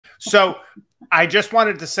So I just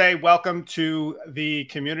wanted to say welcome to the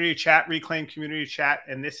community chat, Reclaim Community Chat.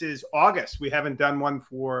 And this is August. We haven't done one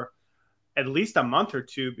for at least a month or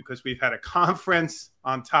two because we've had a conference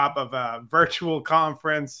on top of a virtual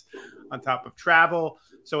conference on top of travel.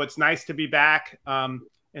 So it's nice to be back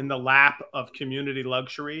in the lap of community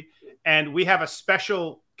luxury. And we have a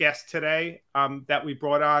special guest today that we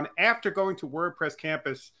brought on after going to WordPress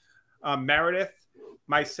Campus. Meredith,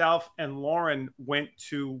 myself, and Lauren went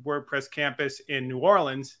to WordPress Campus in New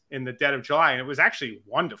Orleans in the dead of July, and it was actually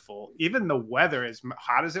wonderful. Even the weather, as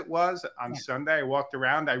hot as it was on Sunday, I walked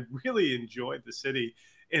around. I really enjoyed the city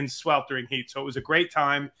in sweltering heat, so it was a great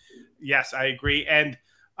time. Yes, I agree. And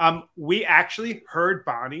we actually heard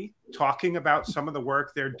Bonnie talking about some of the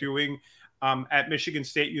work they're doing at Michigan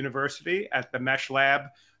State University at the Mesh Lab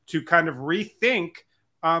to kind of rethink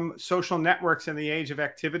social networks in the age of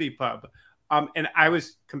ActivityPub. And I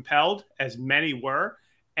was compelled, as many were.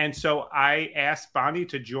 And so I asked Bonnie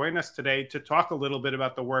to join us today to talk a little bit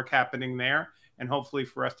about the work happening there, and hopefully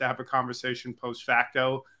for us to have a conversation post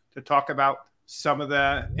facto to talk about some of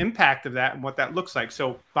the impact of that and what that looks like.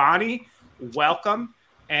 So Bonnie, welcome.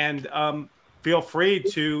 And feel free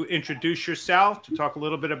to introduce yourself, to talk a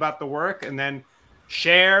little bit about the work, and then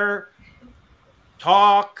share,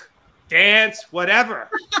 talk, dance, whatever.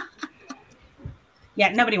 Yeah,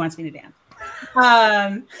 nobody wants me to dance.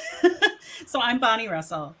 So I'm Bonnie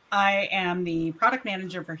Russell. I am the product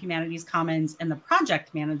manager for Humanities Commons and the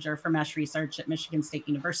project manager for Mesh Research at Michigan State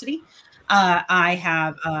University. I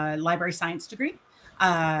have a library science degree.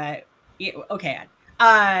 I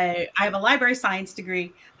have a library science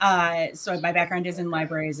degree. So my background is in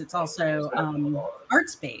libraries. It's also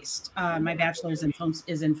arts-based. My bachelor's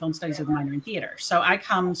is in film studies with a minor in theater. So I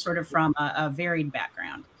come sort of from a varied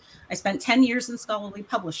background. I spent 10 years in scholarly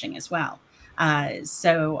publishing as well.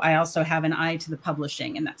 So I also have an eye to the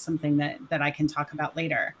publishing, and that's something that I can talk about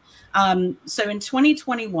later. So in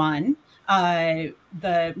 2021,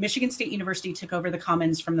 the Michigan State University took over the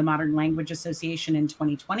Commons from the Modern Language Association in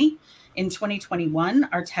 2020. In 2021,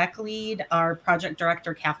 our tech lead, our project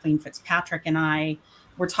director, Kathleen Fitzpatrick, and I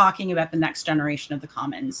were talking about the next generation of the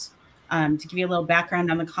Commons. To give you a little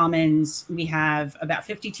background on the Commons, we have about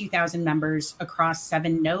 52,000 members across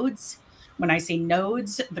 7 nodes. When I say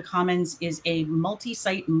nodes, the Commons is a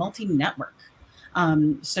multi-site, multi-network.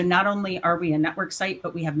 So not only are we a network site,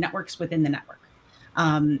 but we have networks within the network.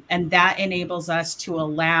 And that enables us to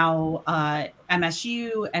allow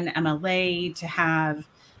MSU and MLA to have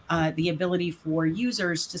the ability for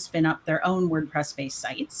users to spin up their own WordPress-based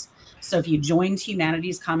sites. So if you joined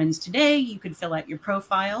Humanities Commons today, you could fill out your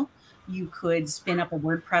profile. You could spin up a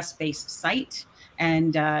WordPress-based site,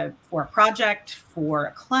 and for a project, for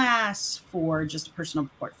a class, for just a personal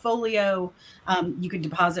portfolio, you could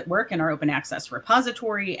deposit work in our open access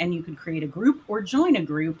repository, and you could create a group or join a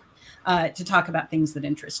group to talk about things that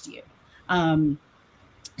interest you.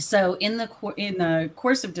 So in the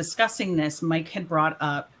course of discussing this, Mike had brought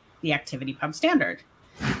up the ActivityPub standard.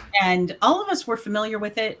 And all of us were familiar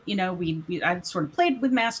with it. You know, I'd sort of played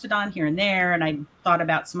with Mastodon here and there, and I thought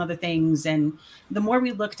about some other things. And the more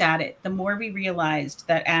we looked at it, the more we realized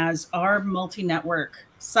that as our multi-network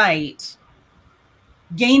site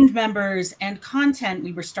gained members and content,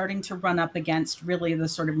 we were starting to run up against really the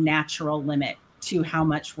sort of natural limit to how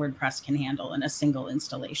much WordPress can handle in a single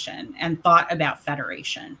installation, and thought about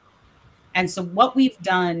federation. And so what we've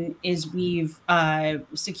done is we've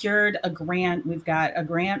secured a grant. We've got a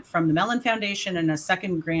grant from the Mellon Foundation and a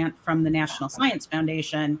second grant from the National Science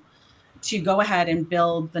Foundation to go ahead and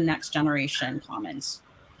build the next generation Commons.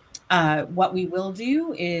 What we will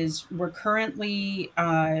do is we're currently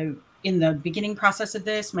in the beginning process of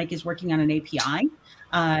this. Mike is working on an API,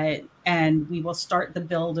 and we will start the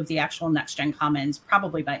build of the actual next gen Commons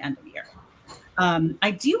probably by end of year. I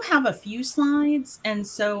do have a few slides, and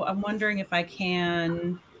so I'm wondering if I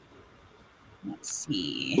can, let's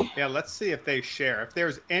see. Yeah, let's see if they share. If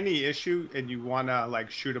there's any issue and you want to like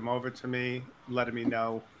shoot them over to me, let me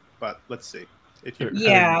know. But let's see. If you're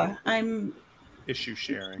I'm issue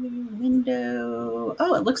sharing. Window.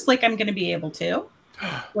 Oh, it looks like I'm going to be able to.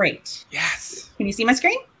 Great. Yes. Can you see my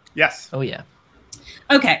screen? Yes. Oh, yeah.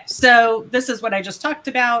 Okay, so this is what I just talked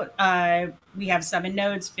about. We have 7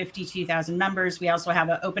 nodes, 52,000 members. We also have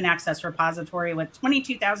an open access repository with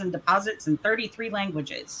 22,000 deposits in 33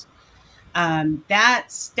 languages. That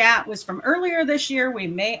stat was from earlier this year. We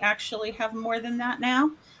may actually have more than that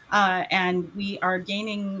now. And we are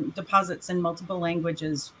gaining deposits in multiple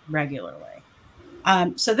languages regularly.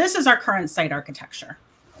 So this is our current site architecture.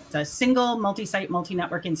 It's a single multi-site,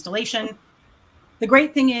 multi-network installation. The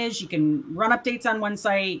great thing is you can run updates on one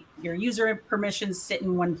site, your user permissions sit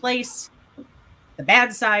in one place. The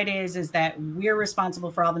bad side is that we're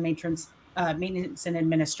responsible for all the maintenance and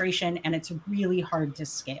administration, and it's really hard to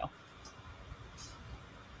scale.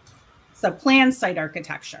 So planned site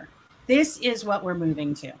architecture. This is what we're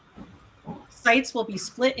moving to. Sites will be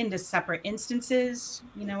split into separate instances.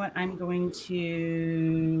 You know what? I'm going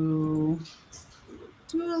to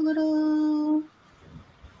do a little...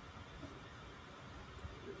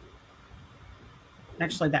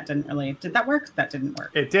 Actually, that didn't really... Did that work? That didn't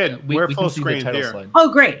work. It did. We're full screen here. Slide.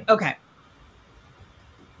 Oh, great. Okay.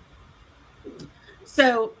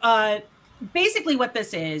 So basically what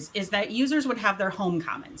this is that users would have their home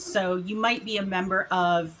commons. So you might be a member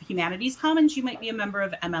of Humanities Commons. You might be a member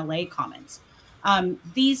of MLA Commons.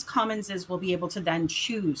 These commons will be able to then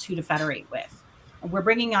choose who to federate with. We're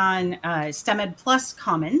bringing on STEMEd Plus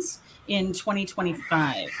Commons in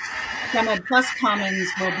 2025. STEMEd Plus Commons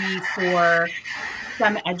will be for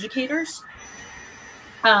STEM educators,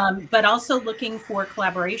 but also looking for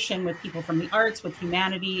collaboration with people from the arts, with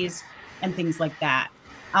humanities, and things like that.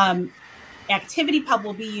 ActivityPub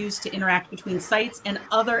will be used to interact between sites and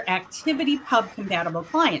other ActivityPub compatible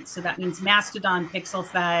clients. So that means Mastodon,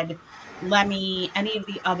 PixelFed, Lemmy, any of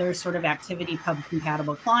the other sort of ActivityPub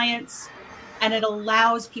compatible clients. And it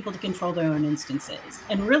allows people to control their own instances.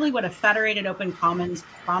 And really what a federated open commons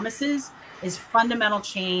promises is fundamental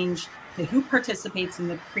change to who participates in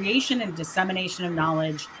the creation and dissemination of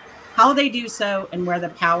knowledge, how they do so, and where the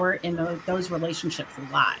power in those relationships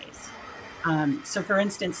lies. So for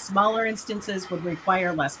instance, smaller instances would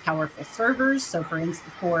require less powerful servers. So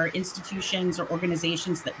for institutions or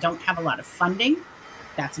organizations that don't have a lot of funding,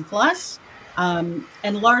 that's a plus. And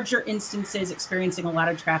larger instances experiencing a lot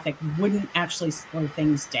of traffic wouldn't actually slow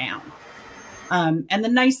things down. And the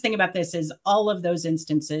nice thing about this is all of those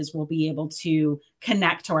instances will be able to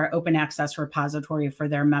connect to our open access repository for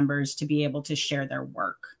their members to be able to share their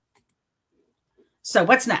work. So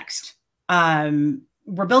what's next?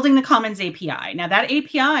 We're building the Commons API. Now that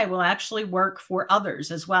API will actually work for others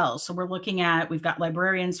as well. So we're looking at, we've got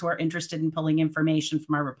librarians who are interested in pulling information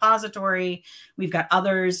from our repository. We've got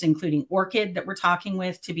others, including ORCID, that we're talking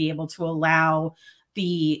with to be able to allow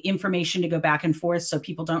the information to go back and forth so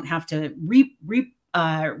people don't have to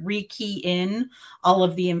re-key in all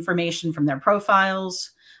of the information from their profiles.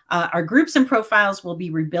 Our groups and profiles will be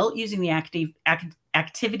rebuilt using the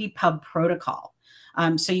ActivityPub protocol.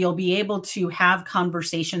 So you'll be able to have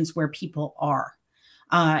conversations where people are.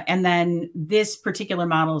 And then this particular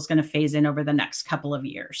model is going to phase in over the next couple of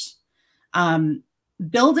years.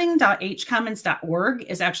 Building.hcommons.org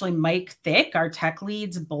is actually Mike Thick, our tech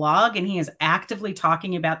lead's blog, and he is actively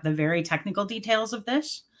talking about the very technical details of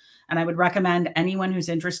this. And I would recommend anyone who's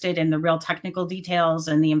interested in the real technical details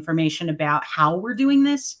and the information about how we're doing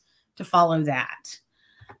this to follow that.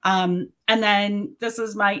 And then this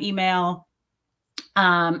is my email.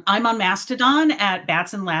 I'm on Mastodon at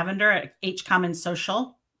Bats and Lavender at HCommons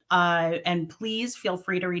Social. And please feel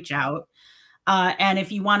free to reach out. And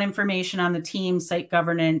if you want information on the team, site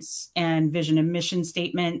governance, and vision and mission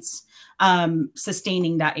statements,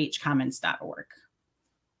 sustaining.hcommons.org.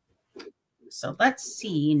 So let's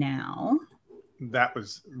see now. That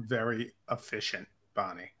was very efficient,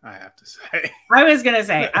 Bonnie, I have to say. I was going to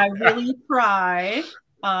say, I really try.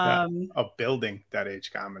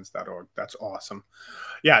 Building.hcommons.org. That's awesome.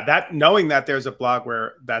 Yeah, that knowing that there's a blog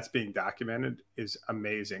where that's being documented is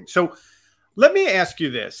amazing. So let me ask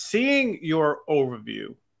you this. Seeing your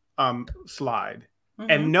overview slide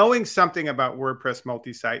and knowing something about WordPress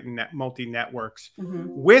multi-site and multi-networks,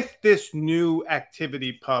 with this new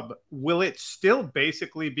ActivityPub, will it still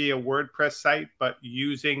basically be a WordPress site, but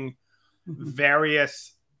using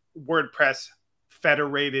various WordPress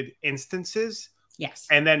federated instances? Yes.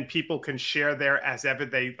 And then people can share there as ever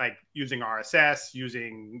they like, using RSS,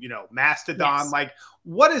 using, Mastodon. Yes. Like,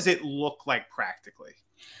 what does it look like practically?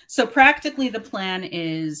 So practically the plan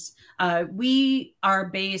is we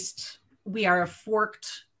are a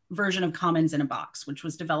forked version of Commons in a Box, which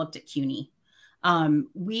was developed at CUNY.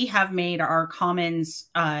 We have made our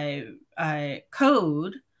Commons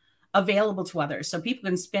code available to others. So people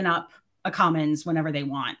can spin up a Commons whenever they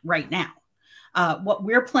want right now. What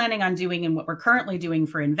we're planning on doing and what we're currently doing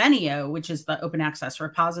for Invenio, which is the open access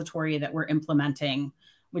repository that we're implementing,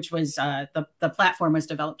 which was the platform was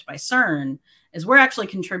developed by CERN, is we're actually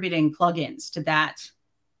contributing plugins to that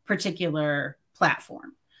particular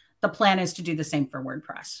platform. The plan is to do the same for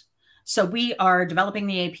WordPress. So we are developing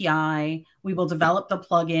the API. We will develop the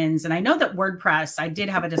plugins. And I know that WordPress, I did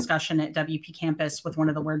have a discussion at WP Campus with one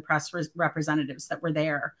of the WordPress representatives that were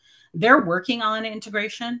there. They're working on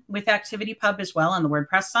integration with ActivityPub as well on the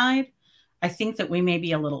WordPress side. I think that we may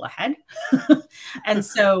be a little ahead. And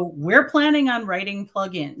so we're planning on writing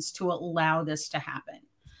plugins to allow this to happen.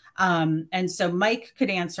 And so Mike could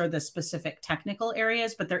answer the specific technical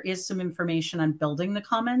areas, but there is some information on building the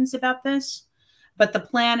commons about this. But the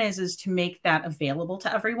plan is to make that available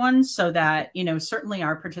to everyone so that, you know, certainly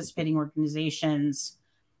our participating organizations,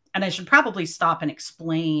 and I should probably stop and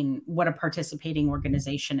explain what a participating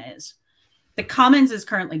organization is. The Commons is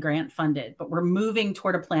currently grant funded, but we're moving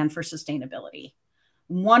toward a plan for sustainability.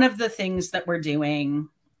 One of the things that we're doing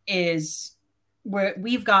is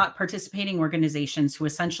we've got participating organizations who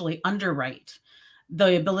essentially underwrite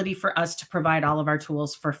the ability for us to provide all of our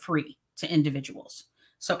tools for free to individuals.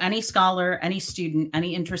 So any scholar, any student,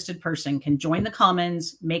 any interested person can join the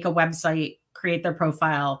Commons, make a website, create their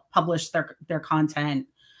profile, publish their content,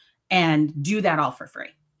 and do that all for free.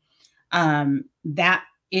 That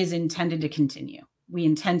is intended to continue. We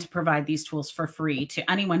intend to provide these tools for free to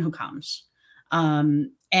anyone who comes.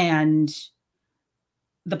 And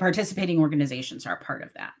the participating organizations are a part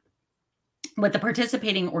of that. What the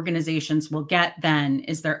participating organizations will get then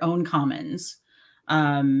is their own commons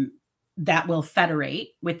that will federate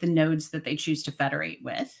with the nodes that they choose to federate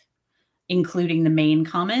with, including the main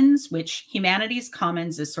commons, which Humanities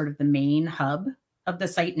Commons is sort of the main hub of the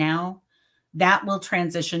site now. That will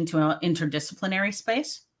transition to an interdisciplinary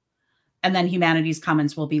space. And then Humanities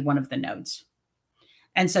Commons will be one of the nodes.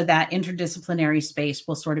 And so that interdisciplinary space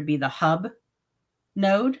will sort of be the hub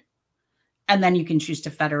node. And then you can choose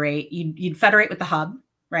to federate. You'd federate with the hub,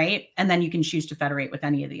 right? And then you can choose to federate with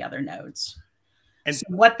any of the other nodes. And so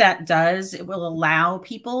what that does, it will allow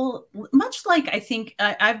people, much like I think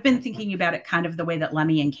I've been thinking about it kind of the way that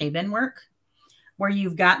Lemmy and KBin work, where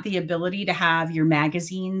you've got the ability to have your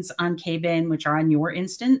magazines on KBin, which are on your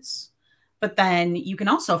instance, but then you can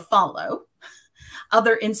also follow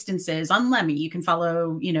other instances on Lemmy. You can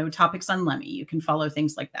follow, you know, topics on Lemmy. You can follow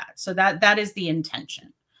things like that. So that is the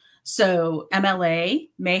intention. So MLA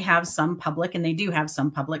may have some public, and they do have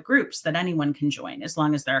some public groups that anyone can join as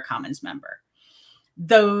long as they're a Commons member.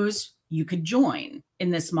 Those you could join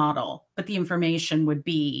in this model, but the information would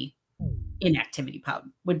be in ActivityPub,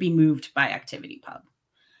 would be moved by ActivityPub.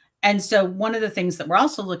 And so one of the things that we're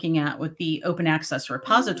also looking at with the open access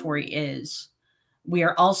repository is we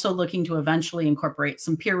are also looking to eventually incorporate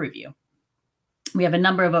some peer review. We have a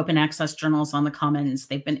number of open access journals on the Commons.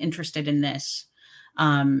 They've been interested in this.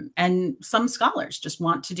 And some scholars just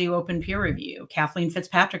want to do open peer review. Kathleen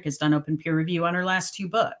Fitzpatrick has done open peer review on her last 2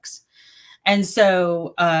 books. And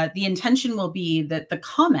so the intention will be that the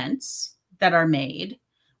comments that are made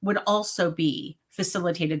would also be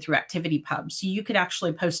facilitated through ActivityPub. So you could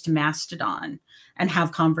actually post to Mastodon and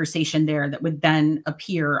have conversation there that would then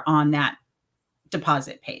appear on that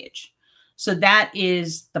deposit page. So that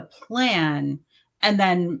is the plan. And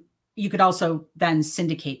then you could also then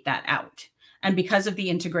syndicate that out. And because of the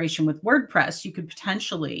integration with WordPress, you could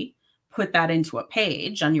potentially put that into a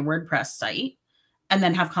page on your WordPress site and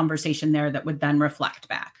then have conversation there that would then reflect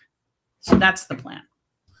back. So that's the plan.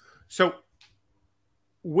 So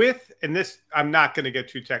with, and this, I'm not going to get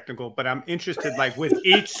too technical, but I'm interested, like with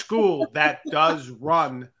each school that does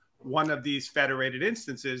run one of these federated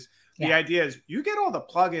instances, the idea is you get all the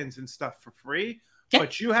plugins and stuff for free,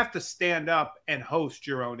 but you have to stand up and host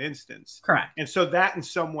your own instance. Correct. And so that in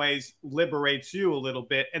some ways liberates you a little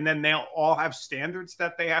bit. And then they'll all have standards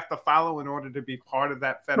that they have to follow in order to be part of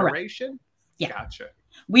that federation. Correct. Yeah. Gotcha.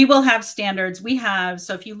 We will have standards. We have,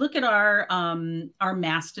 so if you look at our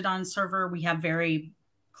Mastodon server, we have very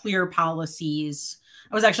clear policies.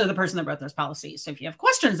 I was actually the person that wrote those policies. So if you have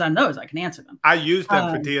questions on those, I can answer them. I used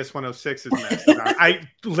them for DS-106's Mastodon. I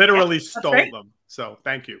literally stole them. So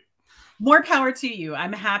thank you. More power to you.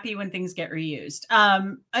 I'm happy when things get reused.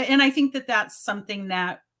 And I think that that's something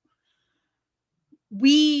that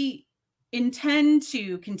we intend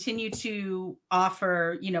to continue to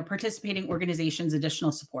offer, you know, participating organizations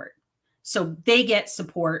additional support. So they get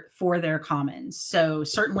support for their commons. So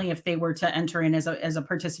certainly if they were to enter in as a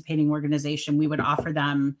participating organization, we would offer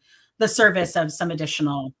them the service of some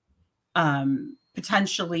additional,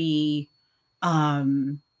 potentially,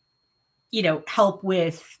 you know, help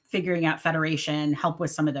with figuring out federation, help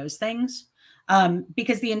with some of those things.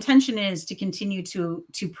 Because the intention is to continue to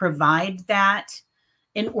provide that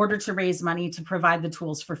in order to raise money to provide the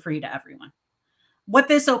tools for free to everyone. What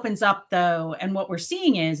this opens up, though, and what we're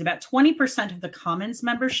seeing is about 20% of the Commons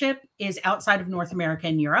membership is outside of North America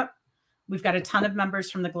and Europe, We've got a ton of members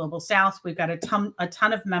from the Global South. We've got a ton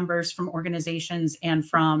of members from organizations and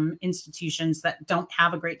from institutions that don't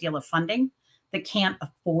have a great deal of funding, that can't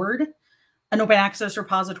afford an open access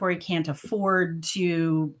repository, can't afford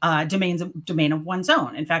to domain of one's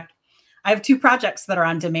own. In fact, I have 2 projects that are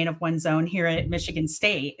on domain of one's own here at Michigan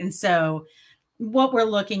State. And so what we're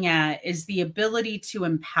looking at is the ability to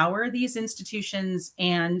empower these institutions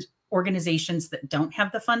and organizations that don't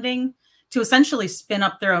have the funding to essentially spin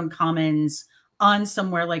up their own commons on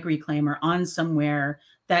somewhere like Reclaim, or on somewhere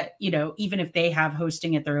that, you know, even if they have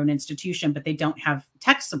hosting at their own institution, but they don't have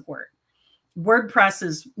tech support. WordPress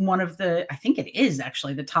is one of the, I think it is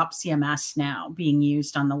actually the top CMS now being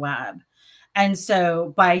used on the web. And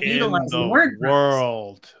so by utilizing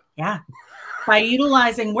WordPress, by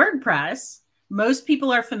utilizing WordPress, most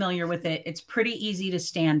people are familiar with it. It's pretty easy to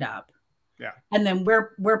stand up. Yeah. And then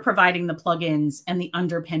we're providing the plugins and the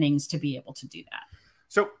underpinnings to be able to do that.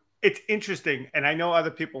 So it's interesting. And I know other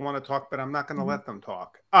people want to talk, but I'm not going to let them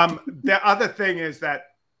talk. The other thing is that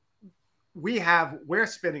we're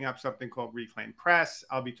spinning up something called Reclaim Press.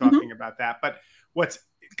 I'll be talking about that. But what's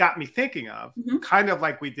got me thinking of, kind of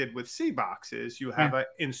like we did with CBox, is you have an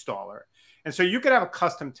installer. And so you could have a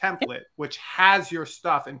custom template which has your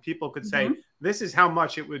stuff, and people could say, this is how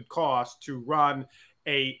much it would cost to run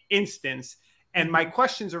a instance. And my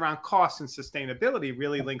questions around cost and sustainability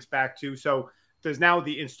really links back to, so does now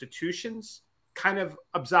the institutions kind of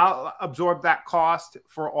absorb that cost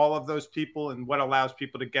for all of those people, and what allows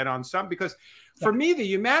people to get on some? Because for me, the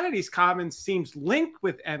Humanities Commons seems linked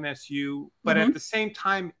with MSU, but at the same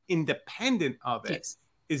time, independent of it.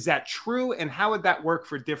 Is that true? And how would that work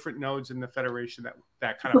for different nodes in the Federation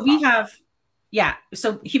that kind of... We have... Yeah.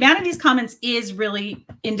 So Humanities Commons is really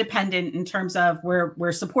independent in terms of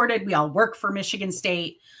we're supported. We all work for Michigan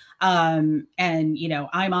State. And, you know,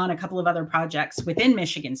 I'm on a couple of other projects within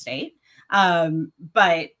Michigan State.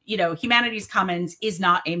 But, you know, Humanities Commons is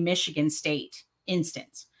not a Michigan State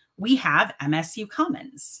instance. We have MSU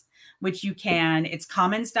Commons, which you can, it's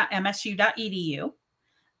commons.msu.edu.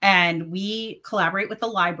 And we collaborate with the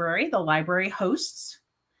library. The library hosts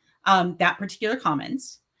that particular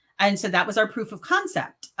commons. And so that was our proof of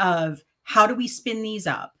concept of how do we spin these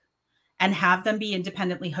up and have them be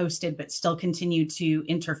independently hosted, but still continue to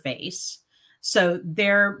interface. So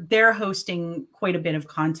they're hosting quite a bit of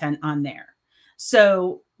content on there.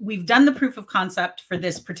 So we've done the proof of concept for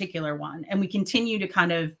this particular one, and we continue to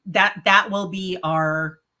kind of, that will be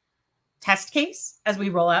our test case as we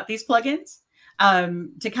roll out these plugins.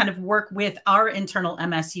 To kind of work with our internal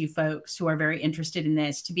MSU folks who are very interested in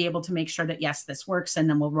this, to be able to make sure that, yes, this works. And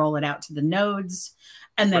then we'll roll it out to the nodes,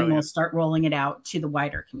 and then we'll start rolling it out to the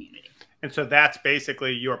wider community. And so that's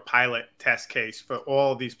basically your pilot test case for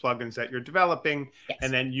all these plugins that you're developing.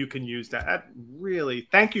 And then you can use that. Really,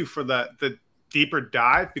 thank you for the deeper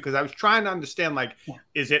dive, because I was trying to understand, like,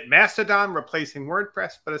 is it Mastodon replacing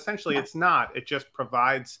WordPress? But essentially it's not. It just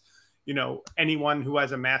provides, you know, anyone who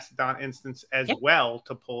has a Mastodon instance as well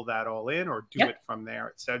to pull that all in, or do it from there,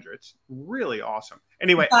 etc. It's really awesome.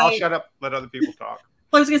 Anyway, I'll shut up, let other people talk.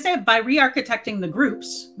 Well, I was going to say, by re-architecting the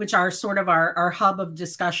groups, which are sort of our hub of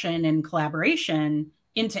discussion and collaboration,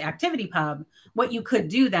 into ActivityPub, what you could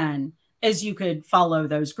do then is you could follow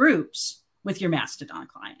those groups with your Mastodon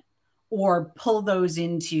client, or pull those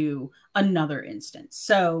into another instance.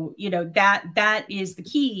 So, you know, that is the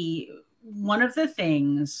key. One of the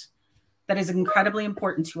things that is incredibly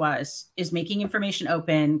important to us is making information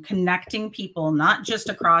open, connecting people, not just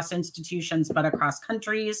across institutions, but across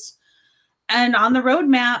countries. And on the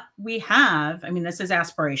roadmap, we have, I mean, this is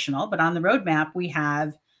aspirational, but on the roadmap, we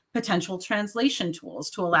have potential translation tools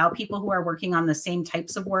to allow people who are working on the same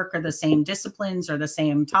types of work, or the same disciplines, or the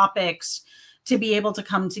same topics, to be able to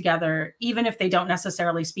come together, even if they don't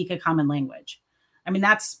necessarily speak a common language. I mean,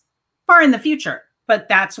 that's far in the future, but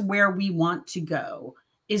that's where we want to go,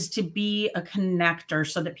 is to be a connector,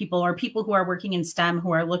 so that people who are working in STEM,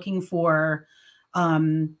 who are looking for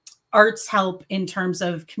arts help in terms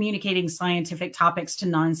of communicating scientific topics to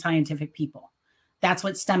non-scientific people. That's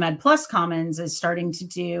what STEM Ed Plus Commons is starting to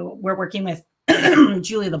do. We're working with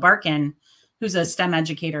Julie LeBarkin, who's a STEM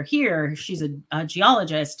educator here. She's a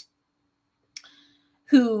geologist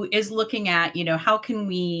who is looking at, you know, how can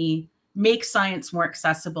we make science more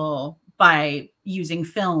accessible by using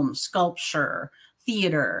film, sculpture,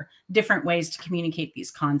 theater, different ways to communicate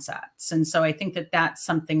these concepts. And so I think that that's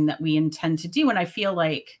something that we intend to do. And I feel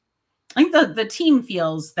like, I think the team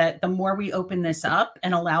feels that the more we open this up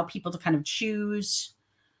and allow people to kind of choose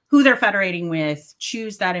who they're federating with,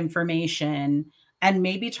 choose that information, and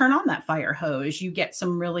maybe turn on that fire hose, you get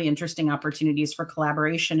some really interesting opportunities for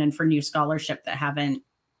collaboration and for new scholarship that haven't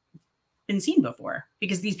been seen before,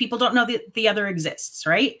 because these people don't know that the other exists,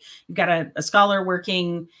 right? You've got a scholar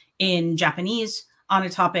working in Japanese on a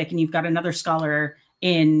topic, and you've got another scholar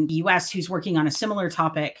in the US who's working on a similar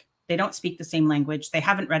topic. They don't speak the same language. They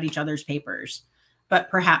haven't read each other's papers, but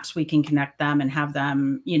perhaps we can connect them and have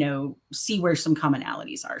them, you know, see where some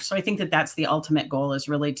commonalities are. So I think that that's the ultimate goal, is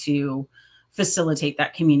really to facilitate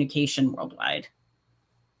that communication worldwide.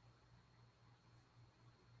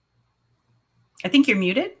 I think you're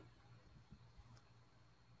muted.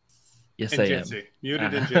 Yes, and I Jitsi. am.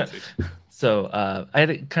 Muted and Jitsi. So I had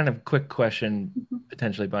a kind of quick question,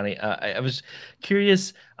 potentially, Bonnie. I was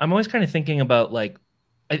curious. I'm always kind of thinking about, like,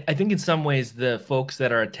 I think in some ways the folks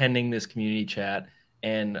that are attending this community chat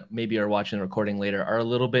and maybe are watching the recording later are a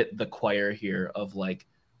little bit the choir here of, like,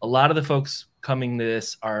 a lot of the folks coming to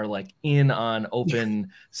this are like in on open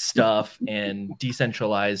stuff and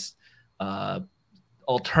decentralized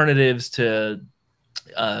alternatives to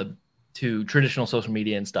traditional social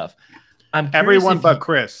media and stuff. Everyone but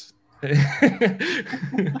Chris.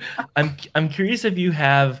 I'm curious if you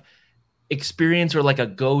have experience or like a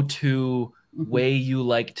go-to way you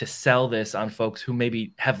like to sell this on folks who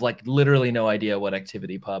maybe have like literally no idea what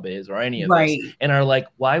ActivityPub is or any of this, and are like,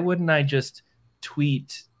 why wouldn't I just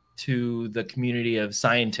tweet to the community of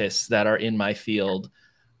scientists that are in my field?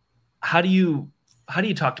 How do you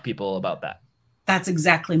talk to people about that? That's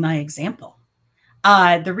exactly my example.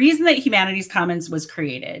 The reason that Humanities Commons was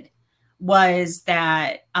created was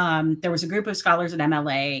that there was a group of scholars at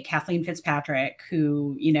MLA, Kathleen Fitzpatrick,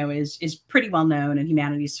 who, you know, is pretty well known in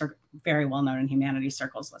humanities, very well known in humanities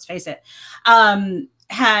circles, let's face it,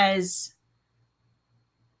 has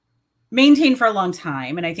maintained for a long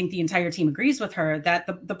time, and I think the entire team agrees with her, that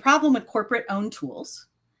the problem with corporate-owned tools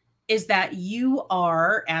is that you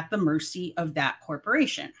are at the mercy of that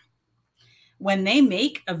corporation. When they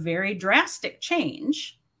make a very drastic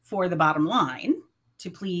change for the bottom line to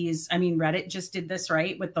please, I mean, Reddit just did this,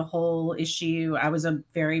 right, with the whole issue. I was a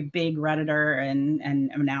very big Redditor, and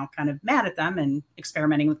I'm now kind of mad at them and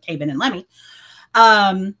experimenting with Cabin and Lemmy.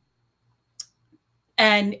 And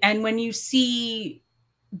when you see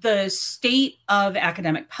the state of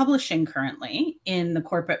academic publishing currently in the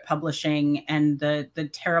corporate publishing and the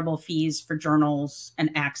terrible fees for journals and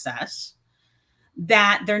access,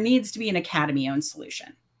 that there needs to be an academy-owned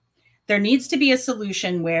solution. There needs to be a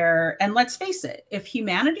solution where, and let's face it, if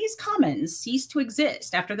Humanities Commons cease to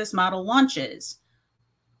exist after this model launches,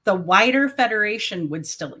 the wider federation would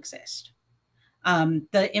still exist.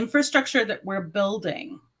 The infrastructure that we're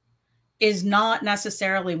building is not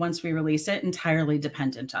necessarily, once we release it, entirely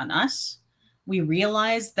dependent on us. We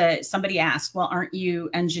realize that somebody asked, well, aren't you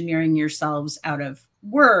engineering yourselves out of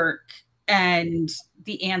work? And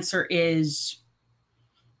the answer is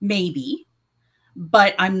maybe,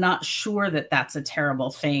 but I'm not sure that that's a terrible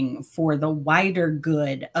thing for the wider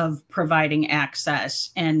good of providing access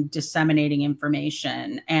and disseminating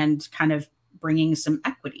information and kind of bringing some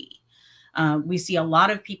equity. We see a lot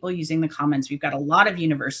of people using the Commons. We've got a lot of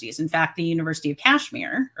universities. In fact, the University of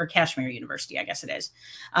Kashmir, or Kashmir University, I guess it is,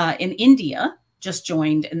 in India just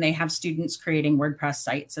joined, and they have students creating WordPress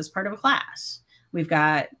sites as part of a class. We've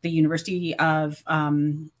got the University of,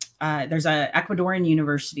 there's an Ecuadorian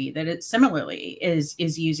university that it similarly is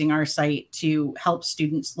using our site to help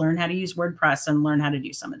students learn how to use WordPress and learn how to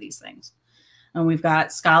do some of these things. And we've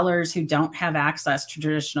got scholars who don't have access to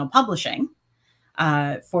traditional publishing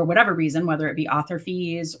for whatever reason, whether it be author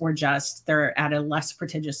fees or just they're at a less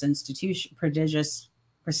prestigious institution,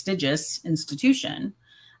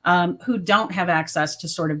 who don't have access to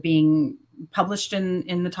sort of being published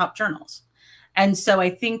in the top journals. And so I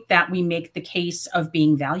think that we make the case of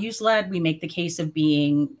being values-led. We make the case of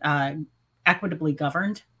being equitably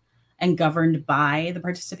governed and governed by the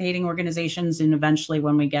participating organizations. And eventually,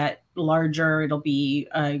 when we get larger, it'll be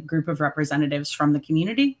a group of representatives from the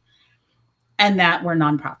community, and that we're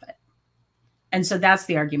nonprofit. And so that's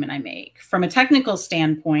the argument I make. From a technical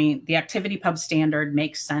standpoint, the ActivityPub standard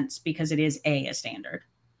makes sense because it is a standard.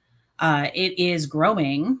 It is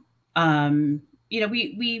growing. You know,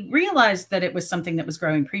 we realized that it was something that was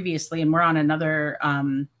growing previously, and we're on another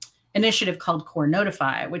initiative called Core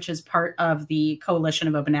Notify, which is part of the Coalition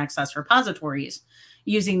of Open Access Repositories,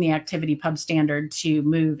 using the ActivityPub standard to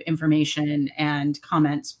move information and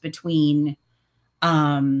comments between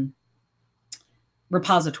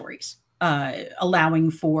repositories,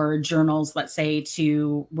 allowing for journals, let's say,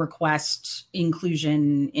 to request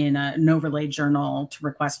inclusion in an overlay journal, to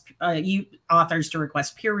request authors to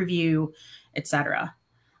request peer review, etc.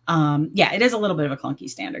 Yeah, it is a little bit of a clunky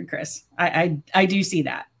standard, Chris. I do see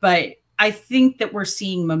that, but I think that we're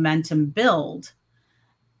seeing momentum build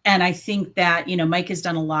And I think that, you know, Mike has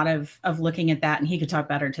done a lot of looking at that, and he could talk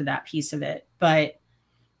better to that piece of it. But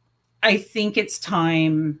I think it's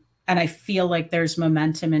time, and I feel like there's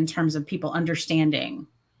momentum in terms of people understanding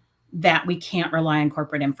that we can't rely on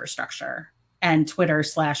corporate infrastructure. And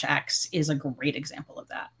Twitter/X is a great example of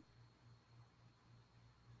that.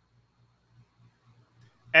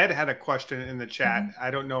 Ed had a question in the chat. I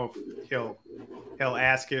don't know if he'll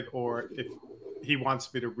ask it or if he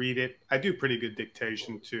wants me to read it. I do pretty good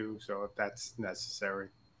dictation too, so if that's necessary.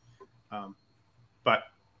 But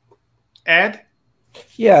Ed?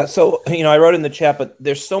 Yeah, so, you know, I wrote in the chat, but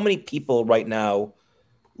there's so many people right now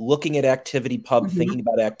looking at ActivityPub, thinking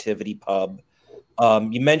about ActivityPub.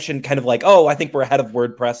 You mentioned kind of like, oh, I think we're ahead of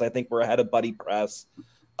WordPress. I think we're ahead of BuddyPress,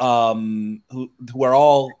 who are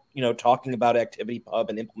all, you know, talking about ActivityPub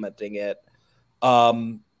and implementing it.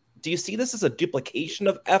 Do you see this as a duplication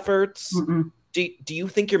of efforts? Do you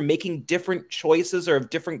think you're making different choices or have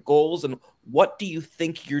different goals? And what do you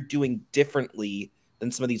think you're doing differently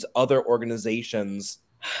than some of these other organizations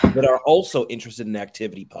that are also interested in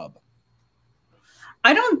ActivityPub?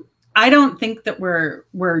 I don't think that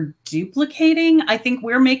we're duplicating. I think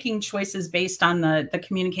we're making choices based on the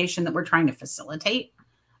communication that we're trying to facilitate.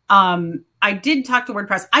 I did talk to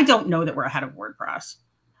WordPress. I don't know that we're ahead of WordPress.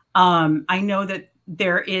 I know that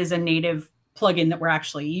there is a native plugin that we're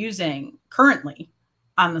actually using currently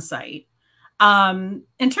on the site. In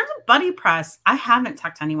terms of BuddyPress, I haven't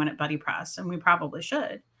talked to anyone at BuddyPress, and we probably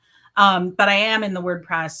should. But I am in the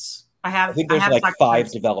WordPress. I think there's like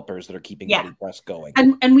 5 developers that are keeping BuddyPress going,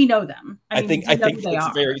 and we know them. I think it's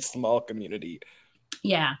a very small community.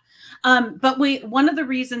 Yeah, but one of the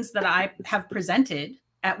reasons that I have presented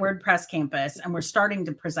at WordPress Campus, and we're starting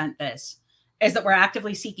to present this, is that we're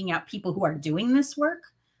actively seeking out people who are doing this work.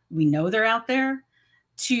 We know they're out there,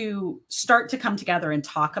 to start to come together and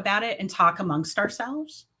talk about it and talk amongst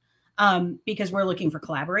ourselves, because we're looking for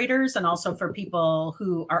collaborators and also for people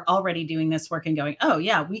who are already doing this work and going, oh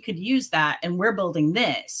yeah, we could use that, and we're building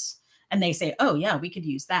this. And they say, oh yeah, we could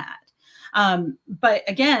use that. But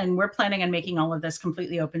again, we're planning on making all of this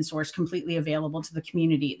completely open source, completely available to the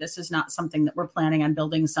community. This is not something that we're planning on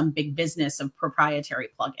building some big business of proprietary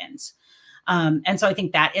plugins. And so I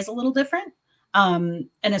think that is a little different. And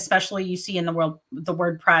especially you see in the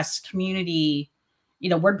WordPress community, you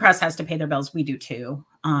know, WordPress has to pay their bills. We do too.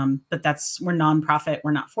 But we're nonprofit.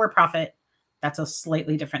 We're not for profit. That's a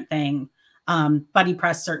slightly different thing.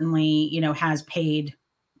 BuddyPress certainly, you know, has paid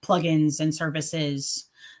plugins and services.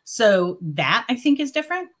 So that I think is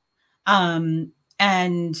different. And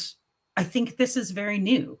I think this is very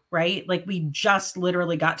new, right? Like we just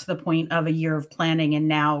literally got to the point of a year of planning and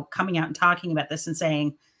now coming out and talking about this and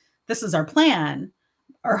saying, this is our plan.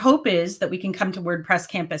 Our hope is that we can come to WordPress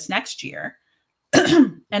Campus next year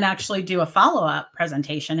and actually do a follow-up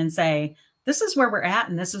presentation and say, this is where we're at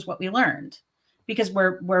and this is what we learned. Because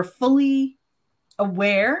we're fully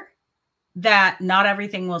aware that not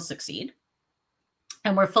everything will succeed.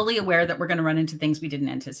 And we're fully aware that we're going to run into things we didn't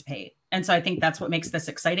anticipate. And so I think that's what makes this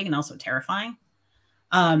exciting and also terrifying.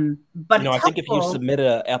 But you know, I think if you submit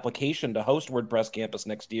an application to host WordPress Campus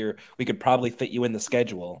next year, we could probably fit you in the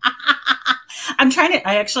schedule.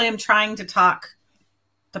 I actually am trying to talk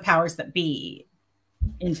the powers that be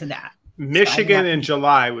into that. Michigan in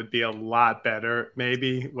July would be a lot better,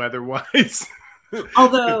 maybe weather-wise.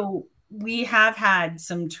 Although we have had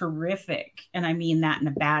some terrific, and I mean that in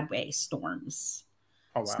a bad way, storms.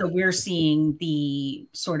 Oh, wow. So we're seeing the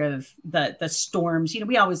sort of the storms, you know,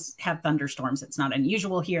 we always have thunderstorms. It's not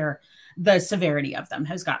unusual here. The severity of them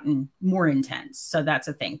has gotten more intense. So that's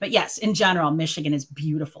a thing. But yes, in general, Michigan is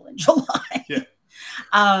beautiful in July. Yeah.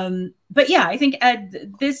 But yeah, I think,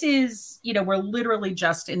 Ed, this is, you know, we're literally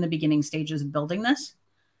just in the beginning stages of building this.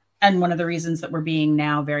 And one of the reasons that we're being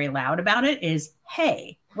now very loud about it is,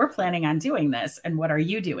 hey, we're planning on doing this. And what are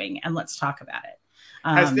you doing? And let's talk about it.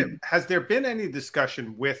 Has there been any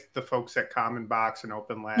discussion with the folks at Common Box and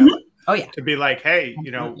Open Lab? Oh yeah, to be like, hey, you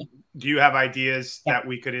know, do you have ideas that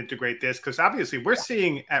we could integrate this? Because obviously we're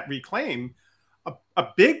seeing at Reclaim a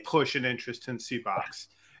big push in interest in CBox,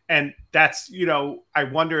 and that's, you know, I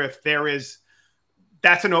wonder if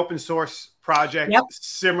that's an open source project.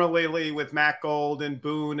 Similarly with Matt Gold and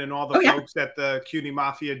Boone and all the folks at the CUNY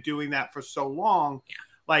Mafia doing that for so long,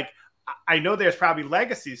 like. I know there's probably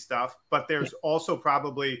legacy stuff, but there's also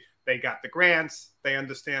probably they got the grants. They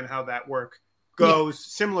understand how that work goes,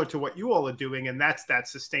 similar to what you all are doing. And that's that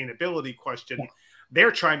sustainability question.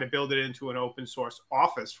 They're trying to build it into an open source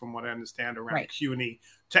office, from what I understand, around CUNY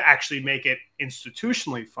to actually make it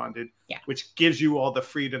institutionally funded, which gives you all the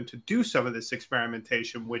freedom to do some of this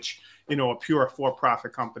experimentation, which, you know, a pure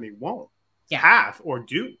for-profit company won't. have or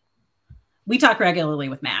do? We talk regularly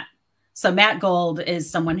with Matt. So Matt Gold is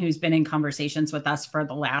someone who's been in conversations with us for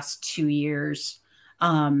the last 2 years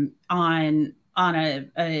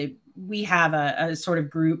we have a sort of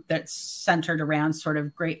group that's centered around sort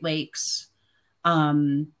of Great Lakes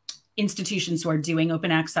institutions who are doing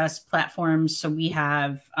open access platforms. So we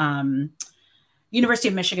have University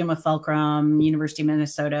of Michigan with Fulcrum, University of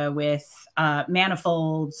Minnesota with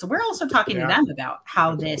Manifold. So we're also talking to them about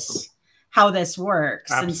how this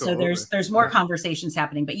works. Absolutely. And so there's more conversations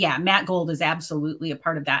happening. But yeah, Matt Gold is absolutely a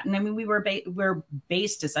part of that. And I mean, we're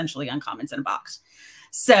based essentially on Commons in a Box.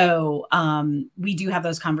 So we do have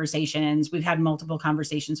those conversations. We've had multiple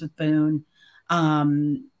conversations with Boone.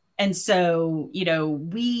 And so, you know,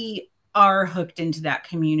 we are hooked into that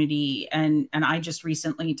community. And I just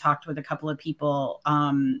recently talked with a couple of people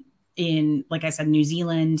in, like I said, New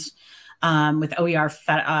Zealand with OER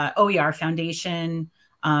Foundation,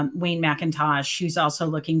 Wayne McIntosh, who's also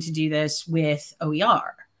looking to do this with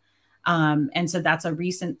OER. And so that's a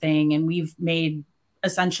recent thing. And we've made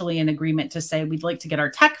essentially an agreement to say we'd like to get our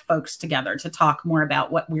tech folks together to talk more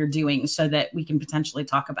about what we're doing so that we can potentially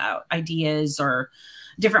talk about ideas or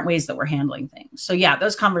different ways that we're handling things. So yeah,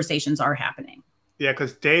 those conversations are happening. Yeah,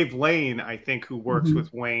 because Dave Lane, I think, who works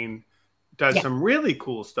with Wayne, does some really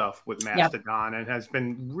cool stuff with Mastodon and has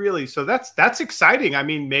been really, so that's exciting. I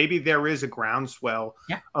mean, maybe there is a groundswell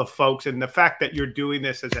of folks, and the fact that you're doing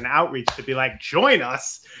this as an outreach to be like, join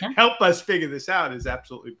us, help us figure this out is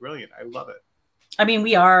absolutely brilliant. I love it. I mean,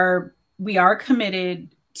 we are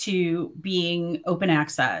committed to being open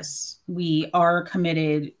access. We are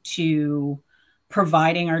committed to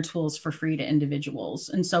providing our tools for free to individuals.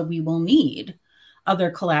 And so we will need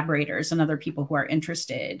other collaborators and other people who are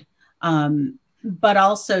interested. But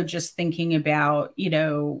also just thinking about, you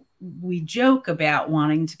know, we joke about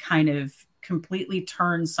wanting to kind of completely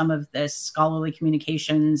turn some of this scholarly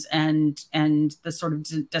communications and the sort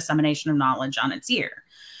of dissemination of knowledge on its ear.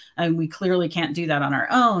 And we clearly can't do that on our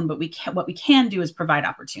own, but what we can do is provide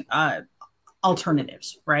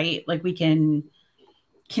alternatives, right? Like we can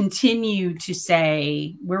continue to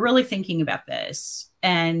say, we're really thinking about this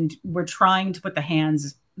and we're trying to put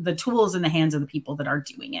the tools in the hands of the people that are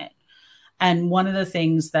doing it. And one of the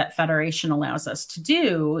things that Federation allows us to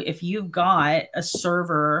do, if you've got a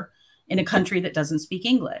server in a country that doesn't speak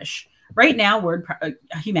English, right now,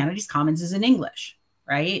 Humanities Commons is in English,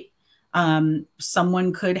 right?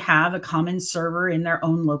 Someone could have a Commons server in their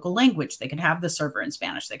own local language. They could have the server in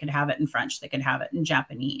Spanish. They could have it in French. They could have it in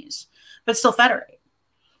Japanese, but still federate.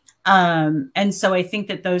 And so I think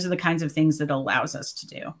that those are the kinds of things that it allows us to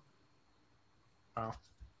do. Wow.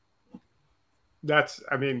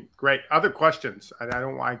 I mean, great. Other questions?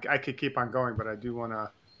 I could keep on going, but I do want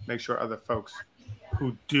to make sure other folks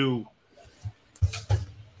who do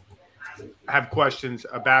have questions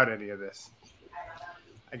about any of this.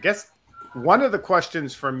 I guess one of the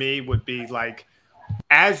questions for me would be like,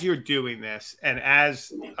 as you're doing this and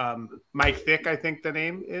as Mike Thick, I think the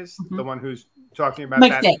name is the one who's talking about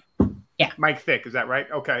Mike Thick. Yeah. Mike Thick. Is that right?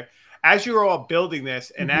 Okay. As you're all building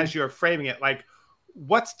this and as you're framing it, like,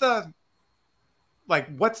 what's the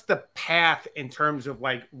path in terms of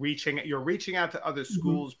like you're reaching out to other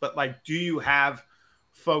schools, but like, do you have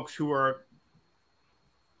folks who are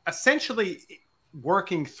essentially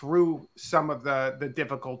working through some of the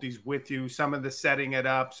difficulties with you, some of the setting it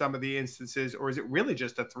up, some of the instances, or is it really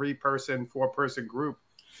just a 3-person, 4-person group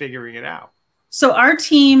figuring it out? So our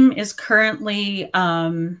team is currently,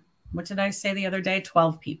 what did I say the other day?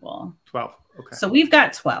 12 people. 12. Okay. So we've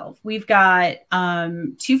got 12. We've got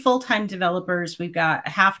 2 full-time developers. We've got a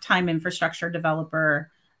half-time infrastructure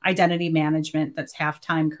developer, identity management that's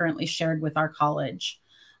half-time, currently shared with our college.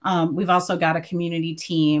 We've also got a community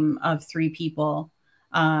team of 3 people.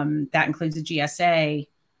 That includes a GSA.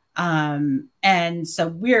 And so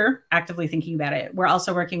we're actively thinking about it. We're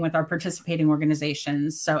also working with our participating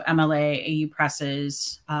organizations. So MLA, AU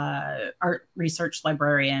Presses, art research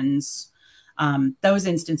librarians, those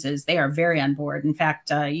instances, they are very on board. In fact,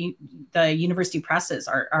 the university presses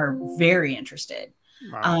are very interested.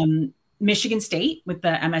 Wow. Michigan State with the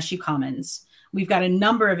MSU Commons. We've got a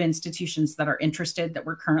number of institutions that are interested that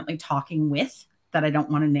we're currently talking with that I don't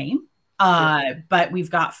want to name. But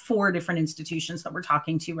we've got 4 different institutions that we're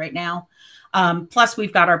talking to right now. Plus,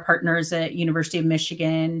 we've got our partners at University of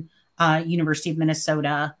Michigan, University of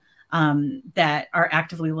Minnesota, that are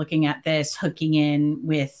actively looking at this, hooking in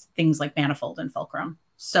with things like Manifold and Fulcrum.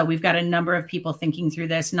 So we've got a number of people thinking through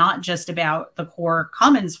this, not just about the core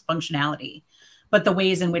Commons functionality, but the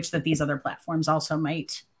ways in which that these other platforms also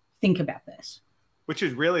might think about this. which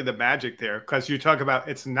is really the magic there, because you talk about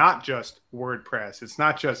it's not just WordPress, it's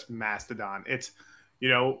not just Mastodon. It's, you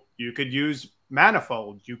know, you could use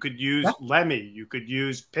Manifold, you could use Lemmy, you could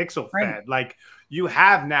use PixelFed. Like, you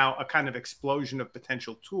have now a kind of explosion of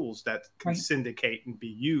potential tools that can syndicate and be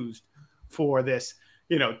used for this,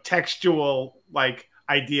 you know, textual like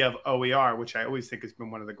idea of OER, which I always think has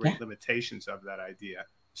been one of the great limitations of that idea.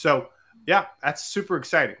 So yeah, that's super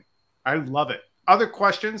exciting. I love it. Other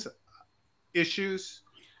questions, issues?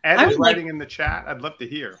 Ed is writing in the chat. I'd love to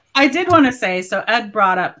hear. I did want to say, so Ed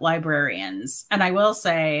brought up librarians, and I will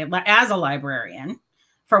say, as a librarian,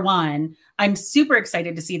 for one, I'm super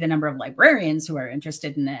excited to see the number of librarians who are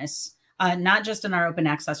interested in this, not just in our open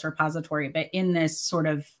access repository, but in this sort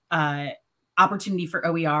of opportunity for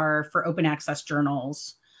OER, for open access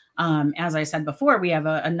journals. As I said before, we have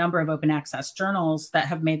a number of open access journals that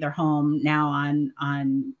have made their home now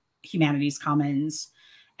on Humanities Commons,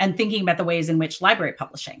 and thinking about the ways in which library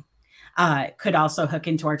publishing could also hook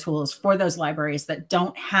into our tools for those libraries that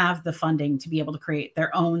don't have the funding to be able to create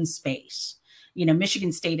their own space. You know,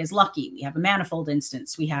 Michigan State is lucky. We have a Manifold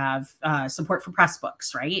instance. We have support for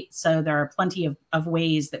Pressbooks, right? So there are plenty of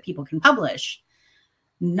ways that people can publish.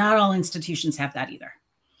 Not all institutions have that either.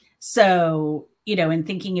 So, you know, in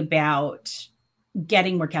thinking about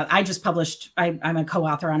getting work out, I just published, I'm a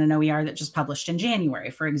co-author on an OER that just published in January,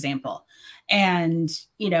 for example. And,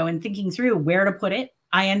 you know, in thinking through where to put it,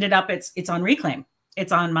 I ended up, it's on Reclaim.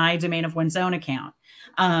 It's on my Domain of One's Own account.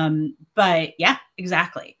 But yeah,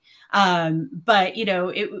 exactly. But, you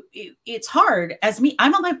know, it's hard. As me,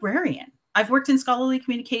 I'm a librarian. I've worked in scholarly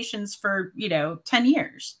communications for, you know, 10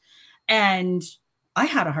 years. And I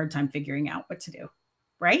had a hard time figuring out what to do,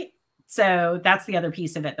 right? So that's the other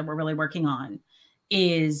piece of it that we're really working on,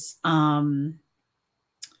 is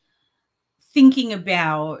thinking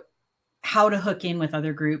about how to hook in with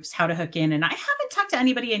other groups, how to hook in. And I haven't talked to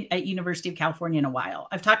anybody at University of California in a while.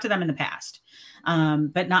 I've talked to them in the past,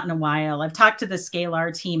 but not in a while. I've talked to the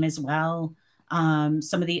Scalar team as well.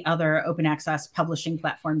 Some of the other open access publishing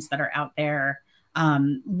platforms that are out there.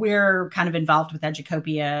 We're kind of involved with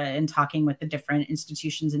Educopia and talking with the different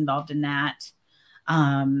institutions involved in that.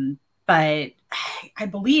 But I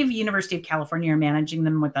believe University of California are managing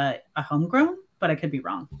them with a homegrown, but I could be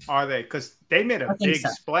wrong. Are they? Because they made a big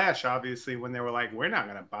splash, obviously, when they were like, we're not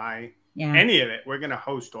going to buy any of it. We're going to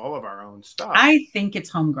host all of our own stuff. I think it's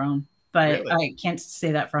homegrown, but really? I can't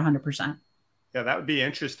say that for 100%. Yeah, that would be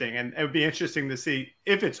interesting. And it would be interesting to see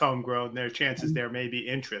if it's homegrown, there are chances there may be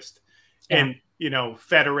interest in, you know,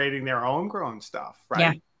 federating their homegrown stuff, right?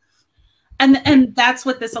 Yeah. And that's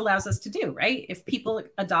what this allows us to do, right? If people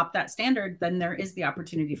adopt that standard, then there is the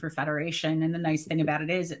opportunity for federation. And the nice thing about it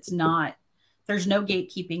is there's no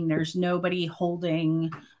gatekeeping. There's nobody holding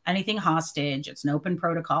anything hostage. It's an open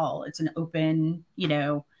protocol. It's an open, you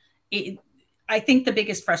know, I think the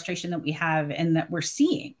biggest frustration that we have and that we're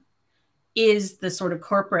seeing is the sort of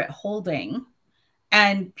corporate holding,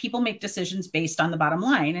 and people make decisions based on the bottom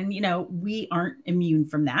line. And, you know, we aren't immune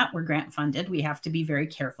from that. We're grant funded. We have to be very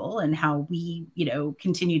careful in how we, you know,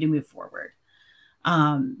 continue to move forward.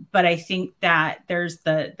 But I think that there's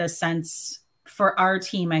the sense for our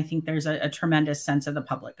team, I think there's a tremendous sense of the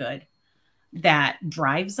public good that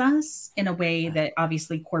drives us in a way that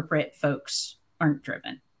obviously corporate folks aren't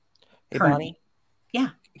driven. Hey, Bonnie.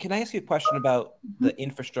 Yeah. Can I ask you a question about the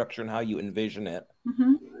infrastructure and how you envision it?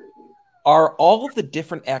 Mm-hmm. Are all of the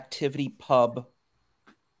different ActivityPub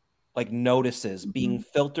like notices being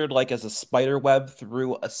filtered like as a spider web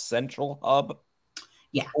through a central hub?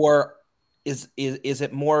 Yeah. Or is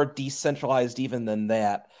it more decentralized even than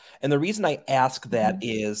that? And the reason I ask that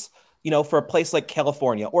is, you know, for a place like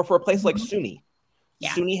California or for a place like SUNY,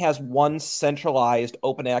 SUNY has one centralized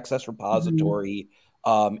open access repository.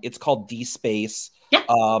 It's called DSpace.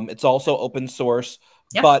 It's also open source.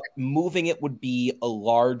 But moving it would be a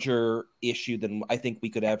larger issue than I think we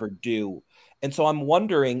could ever do. And so I'm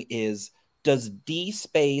wondering does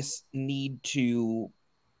DSpace need to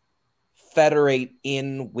federate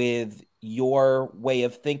in with your way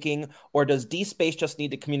of thinking, or does DSpace just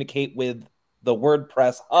need to communicate with the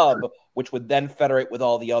WordPress hub, which would then federate with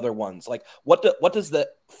all the other ones? Like, what does the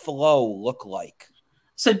flow look like?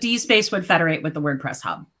 So DSpace would federate with the WordPress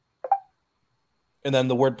hub. And then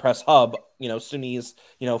the WordPress hub, you know, SUNY's,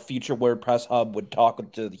 you know, future WordPress hub would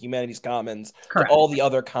talk to the Humanities Commons, to all the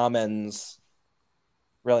other commons.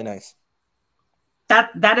 Really nice.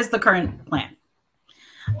 That is the current plan.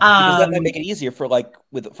 Because that might make it easier for like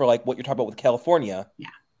what you're talking about with California. Yeah.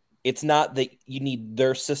 It's not that you need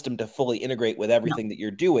their system to fully integrate with everything that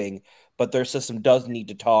you're doing, but their system does need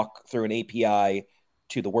to talk through an API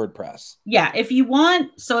to the WordPress. Yeah, if you want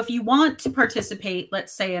to participate,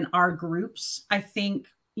 let's say in our groups, I think,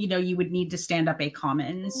 you know, you would need to stand up a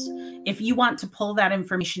commons. If you want to pull that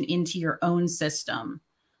information into your own system,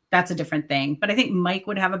 that's a different thing. But I think Mike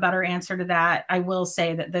would have a better answer to that. I will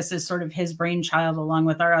say that this is sort of his brainchild along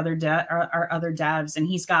with our other devs, and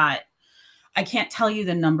he's got, I can't tell you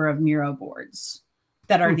the number of Miro boards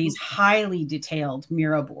that are these highly detailed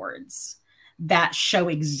Miro boards that show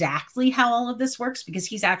exactly how all of this works, because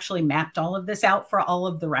he's actually mapped all of this out for all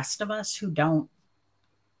of the rest of us who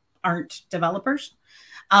aren't developers.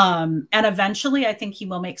 And eventually I think he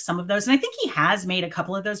will make some of those. And I think he has made a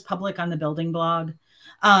couple of those public on the building blog.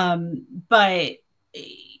 But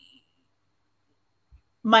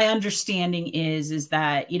my understanding is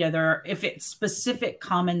that, you know, if it's specific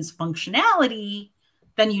commons functionality,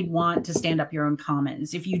 then you'd want to stand up your own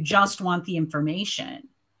commons. If you just want the information,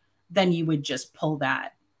 then you would just pull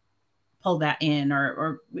that in,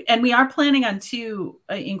 and we are planning on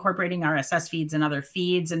incorporating RSS feeds and other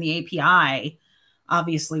feeds, and the API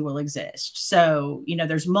obviously will exist. So, you know,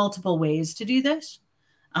 there's multiple ways to do this.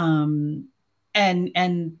 And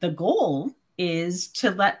the goal is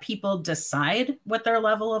to let people decide what their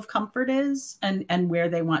level of comfort is and where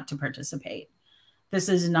they want to participate. This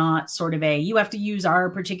is not sort of you have to use our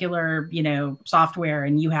particular, you know, software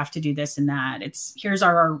and you have to do this and that. Here's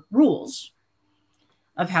our rules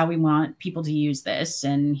of how we want people to use this,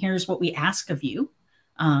 and here's what we ask of you.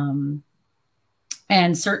 And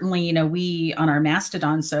certainly, you know, we on our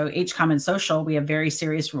Mastodon, so HCommons Social, we have very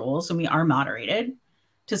serious rules, and we are moderated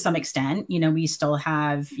to some extent. You know, we still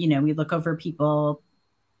have, you know, we look over people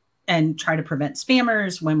and try to prevent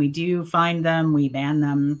spammers. When we do find them, we ban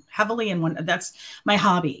them heavily. And that's my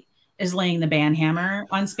hobby, is laying the ban hammer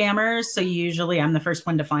on spammers. So usually I'm the first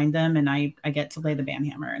one to find them, and I get to lay the ban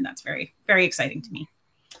hammer, and that's very, very exciting to me.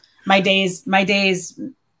 My days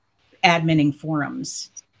adminning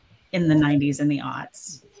forums in the 90s and the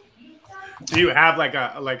aughts. Do you have like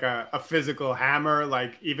a physical hammer,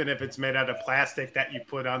 like even if it's made out of plastic, that you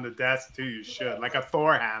put on the desk too? You should, like a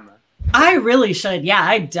Thor hammer. I really should. Yeah,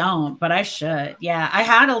 I don't, but I should. Yeah, I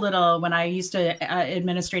had a little when I used to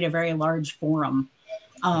administrate a very large forum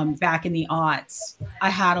back in the aughts. I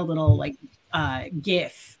had a little like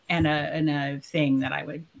GIF and a thing that I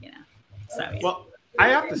would, you know. So yeah. Well, I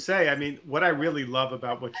have to say, I mean, what I really love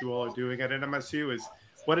about what you all are doing at NMSU is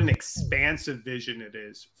what an expansive vision it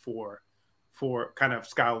is for kind of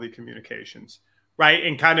scholarly communications, right?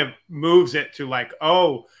 And kind of moves it to like,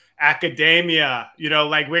 oh, academia, you know,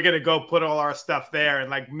 like we're going to go put all our stuff there,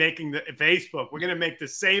 and like making the Facebook, we're going to make the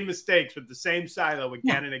same mistakes with the same silo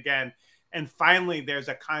again and again. And finally, there's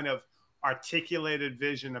a kind of articulated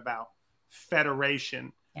vision about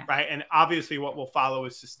federation, right? And obviously what will follow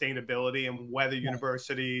is sustainability and whether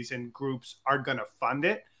universities and groups are going to fund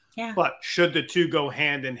it. But should the two go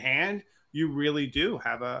hand in hand, you really do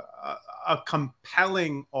have a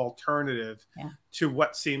compelling alternative to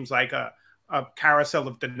what seems like a carousel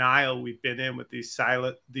of denial we've been in with these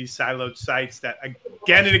siloed sites that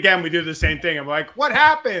again and again we do the same thing. I'm like, what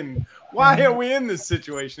happened? Why are we in this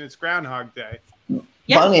situation? It's Groundhog Day.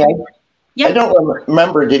 Bonnie, I don't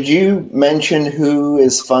remember. Did you mention who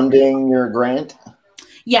is funding your grant?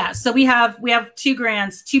 Yeah, so we have two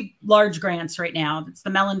large grants right now. It's the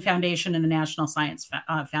Mellon Foundation and the National Science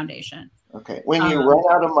Foundation. Okay, when you run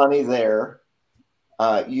out of money there,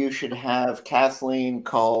 you should have Kathleen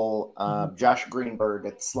call Josh Greenberg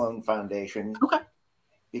at Sloan Foundation. Okay.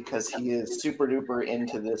 Because he is super duper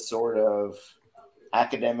into this sort of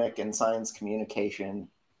academic and science communication.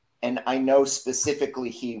 And I know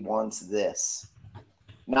specifically he wants this.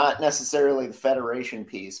 Not necessarily the federation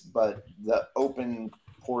piece, but the open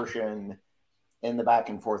portion in the back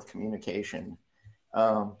and forth communication.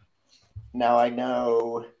 Now I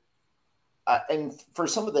know... and for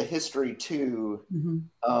some of the history too,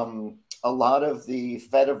 a lot of the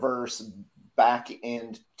Fediverse back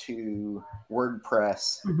into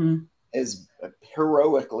WordPress has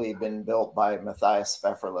heroically been built by Matthias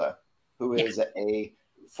Pfefferle, who is a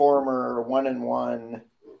former 1&1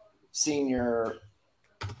 senior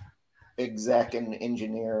exec and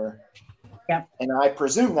engineer. And I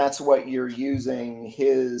presume that's what you're using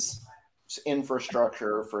his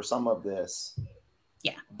infrastructure for some of this.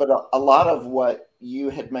 But a lot of what you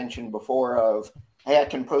had mentioned before of, hey, I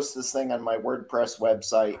can post this thing on my WordPress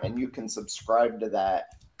website and you can subscribe to that.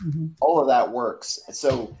 All of that works.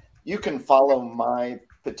 So you can follow my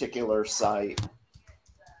particular site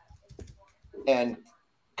and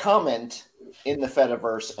comment in the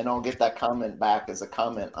Fediverse, and I'll get that comment back as a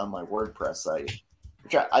comment on my WordPress site,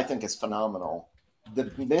 which I think is phenomenal.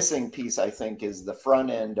 The missing piece, I think, is the front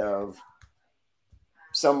end of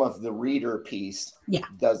some of the reader piece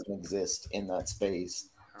doesn't exist in that space.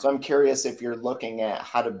 So I'm curious if you're looking at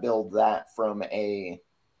how to build that from a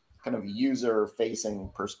kind of user-facing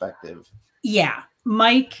perspective. Yeah,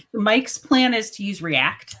 Mike's plan is to use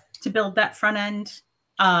React to build that front end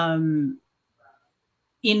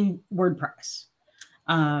in WordPress.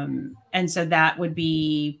 And so that would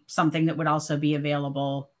be something that would also be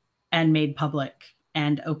available and made public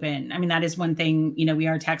and open. I mean, that is one thing, you know, we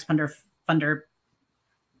are taxpayer funded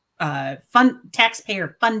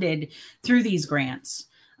through these grants.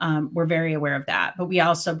 We're very aware of that, but we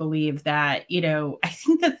also believe that, you know, I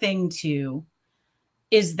think the thing too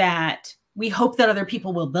is that we hope that other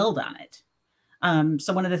people will build on it.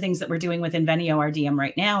 So one of the things that we're doing with Invenio RDM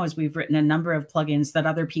right now is we've written a number of plugins that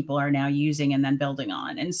other people are now using and then building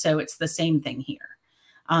on. And so it's the same thing here.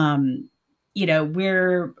 You know,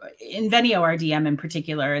 we're Invenio RDM in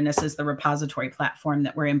particular, and this is the repository platform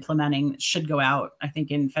that we're implementing, should go out, I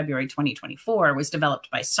think, in February 2024, was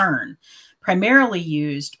developed by CERN, primarily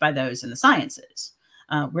used by those in the sciences.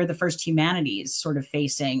 We're the first humanities sort of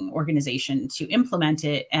facing organization to implement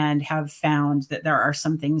it, and have found that there are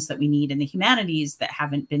some things that we need in the humanities that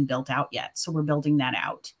haven't been built out yet. So we're building that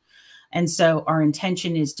out. And so our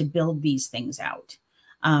intention is to build these things out.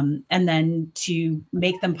 And then to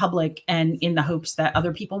make them public, and in the hopes that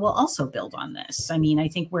other people will also build on this. I mean, I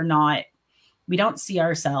think we don't see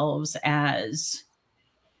ourselves as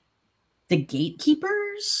the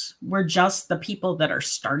gatekeepers. We're just the people that are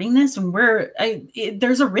starting this. And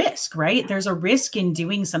there's a risk, right? There's a risk in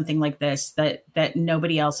doing something like this that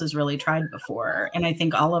nobody else has really tried before. And I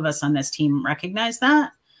think all of us on this team recognize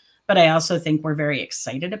that. But I also think we're very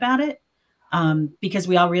excited about it. Because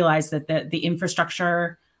we all realize that the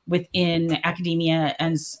infrastructure within academia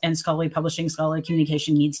and scholarly publishing, scholarly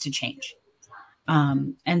communication needs to change.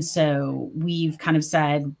 And so we've kind of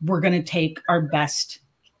said, we're going to take our best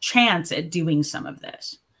chance at doing some of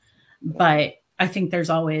this. But I think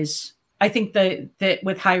I think that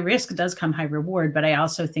with high risk does come high reward. But I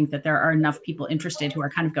also think that there are enough people interested who are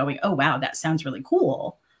kind of going, oh, wow, that sounds really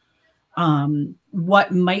cool.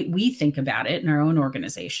 What might we think about it in our own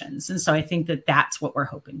organizations? And so I think that that's what we're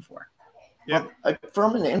hoping for. Yeah,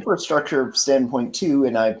 from an infrastructure standpoint too,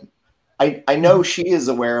 and I know she is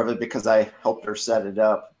aware of it because I helped her set it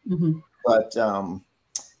up. Mm-hmm. But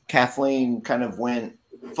Kathleen kind of went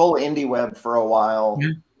full indie web for a while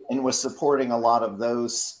and was supporting a lot of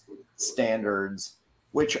those standards,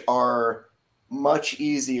 which are much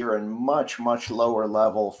easier and much lower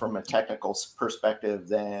level from a technical perspective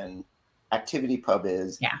than ActivityPub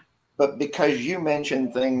is. Yeah. But because you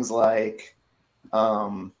mentioned things like,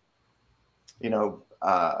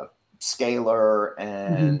 Scalar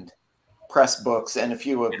and Pressbooks and a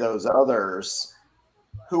few of those others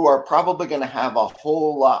who are probably going to have a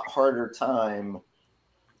whole lot harder time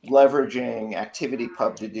leveraging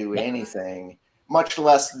ActivityPub to do anything, much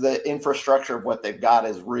less the infrastructure of what they've got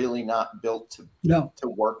is really not built to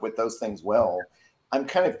work with those things well. I'm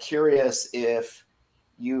kind of curious if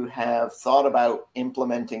you have thought about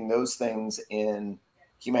implementing those things in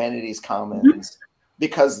Humanities Commons,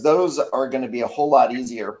 because those are going to be a whole lot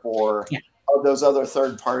easier for those other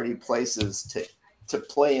third-party places to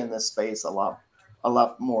play in this space a lot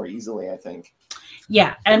more easily, I think.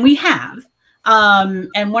 Yeah, and we have.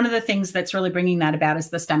 And one of the things that's really bringing that about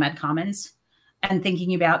is the STEM Ed Commons, and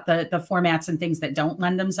thinking about the formats and things that don't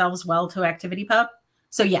lend themselves well to ActivityPub.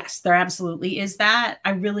 So yes, there absolutely is that. I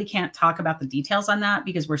really can't talk about the details on that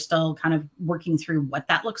because we're still kind of working through what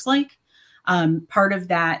that looks like. Part of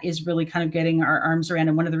that is really kind of getting our arms around.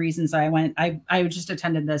 And one of the reasons I just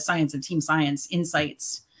attended the Science and Team Science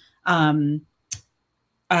Insights conference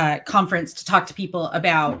to talk to people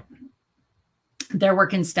about their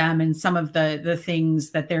work in STEM and some of the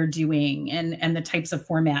things that they're doing and the types of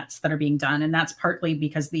formats that are being done. And that's partly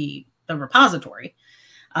because the repository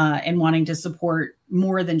and wanting to support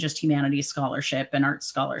more than just humanities scholarship and art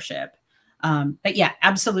scholarship. But yeah,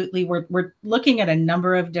 absolutely. We're looking at a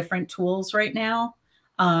number of different tools right now,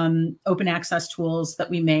 open access tools that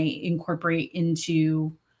we may incorporate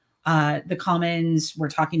into the Commons. We're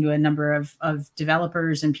talking to a number of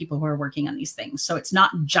developers and people who are working on these things. So it's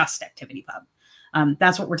not just ActivityPub.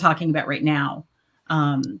 That's what we're talking about right now.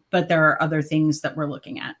 But there are other things that we're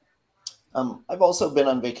looking at. I've also been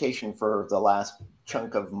on vacation for the last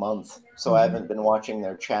chunk of month, so I haven't been watching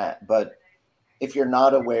their chat. But if you're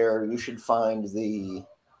not aware, you should find the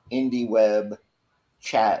IndieWeb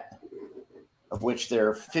chat, of which there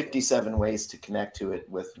are 57 ways to connect to it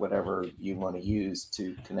with whatever you want to use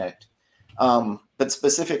to connect. But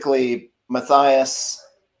specifically, Matthias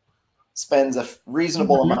spends a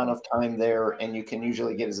reasonable amount of time there, and you can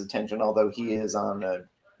usually get his attention, although he is on a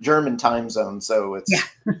German time zone, so it's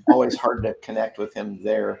always hard to connect with him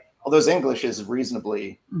there. Although his English is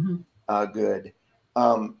reasonably good.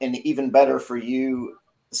 And even better for you,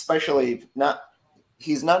 especially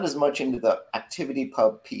he's not as much into the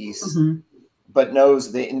ActivityPub piece, but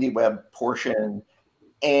knows the IndieWeb portion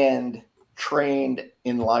and trained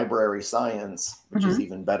in library science, which is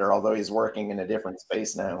even better, although he's working in a different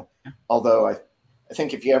space now. Although I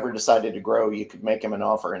think if you ever decided to grow, you could make him an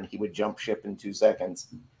offer and he would jump ship in 2 seconds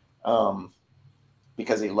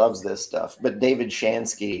because he loves this stuff. But David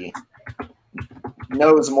Shansky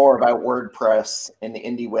knows more about WordPress and the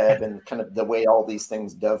IndieWeb and kind of the way all these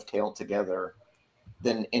things dovetail together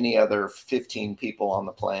than any other 15 people on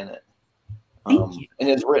the planet. And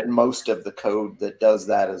has written most of the code that does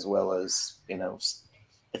that, as well as, you know,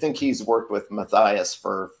 I think he's worked with Matthias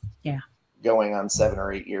for going on 7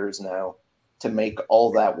 or 8 years now to make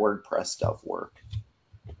all that WordPress stuff work.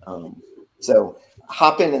 So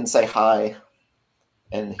hop in and say hi,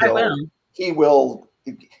 and he will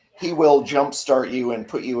jumpstart you and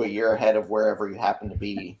put you a year ahead of wherever you happen to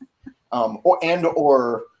be,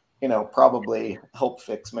 or you know, probably help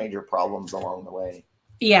fix major problems along the way.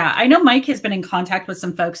 Yeah, I know Mike has been in contact with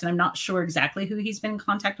some folks, and I'm not sure exactly who he's been in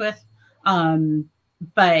contact with.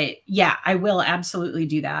 But yeah, I will absolutely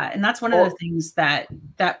do that. And that's one of the things that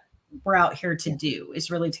we're out here to do, is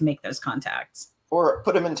really to make those contacts. Or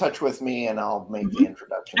put him in touch with me and I'll make the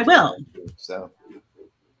introduction. I will. So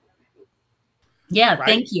yeah,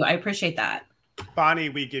 thank you. I appreciate that. Bonnie,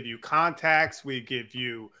 we give you contacts, we give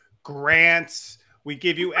you grants, we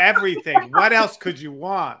give you everything. What else could you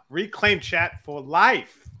want? Reclaim Chat for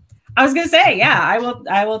life. I was going to say, yeah,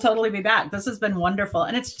 I will totally be back. This has been wonderful.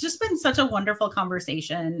 And it's just been such a wonderful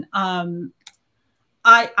conversation. I'm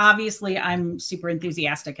super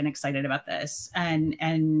enthusiastic and excited about this.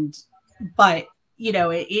 But you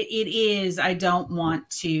know, it is, I don't want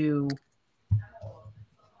to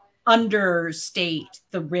understate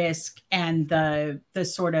the risk and the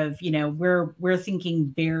sort of, you know, we're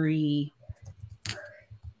thinking very,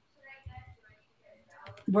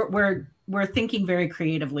 we're thinking very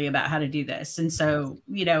creatively about how to do this. And so,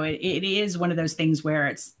 you know, it is one of those things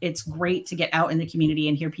where it's great to get out in the community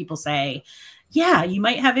and hear people say, yeah, you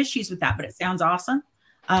might have issues with that, but it sounds awesome.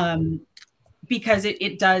 Because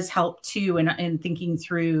it does help too in thinking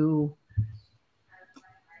through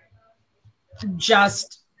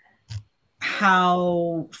just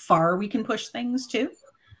how far we can push things too.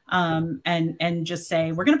 And just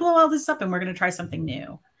say, we're going to blow all this up and we're going to try something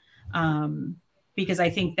new. Because I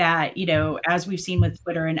think that, you know, as we've seen with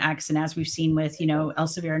Twitter and X, and as we've seen with, you know,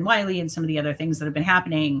 Elsevier and Wiley and some of the other things that have been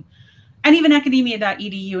happening, and even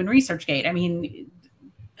academia.edu and ResearchGate, I mean,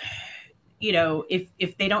 you know,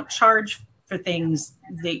 if they don't charge for things,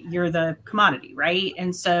 that you're the commodity, right?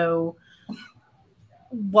 And so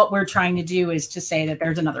what we're trying to do is to say that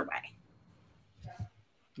there's another way.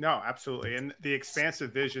 No, absolutely. And the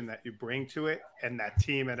expansive vision that you bring to it, and that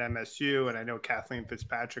team at MSU, and I know Kathleen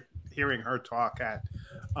Fitzpatrick, hearing her talk at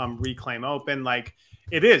Reclaim Open, like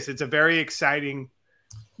it's a very exciting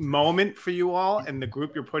moment for you all and the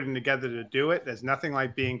group you're putting together to do it. There's nothing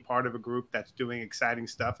like being part of a group that's doing exciting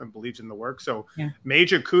stuff and believes in the work. So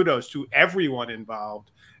major kudos to everyone involved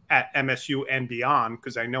at MSU and beyond,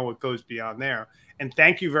 because I know it goes beyond there. And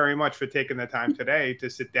thank you very much for taking the time today to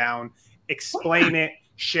sit down, explain it,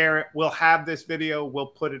 share it. We'll have this video. We'll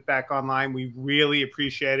put it back online. We really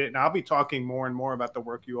appreciate it. And I'll be talking more and more about the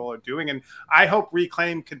work you all are doing. And I hope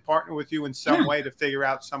Reclaim can partner with you in some way to figure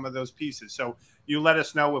out some of those pieces. So you let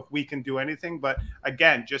us know if we can do anything. But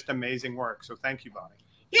again, just amazing work. So thank you, Bonnie.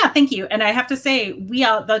 Yeah, thank you. And I have to say,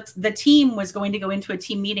 the team was going to go into a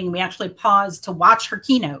team meeting. We actually paused to watch her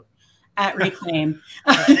keynote at Reclaim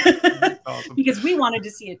awesome. Because we wanted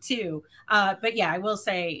to see it too. But yeah, I will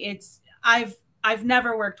say I've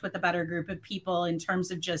never worked with a better group of people in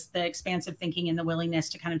terms of just the expansive thinking and the willingness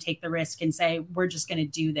to kind of take the risk and say, we're just going to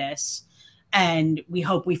do this. And we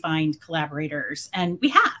hope we find collaborators. And we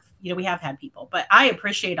have, you know, we have had people, but I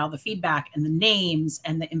appreciate all the feedback and the names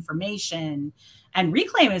and the information. And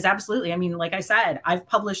Reclaim is absolutely, I mean, like I said, I've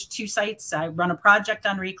published 2 sites. I run a project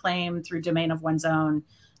on Reclaim through Domain of One's Own.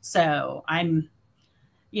 So I'm,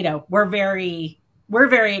 you know, we're very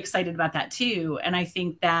excited about that too. And I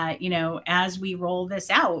think that, you know, as we roll this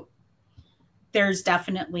out, there's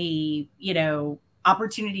definitely, you know,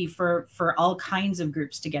 opportunity for all kinds of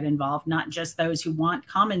groups to get involved, not just those who want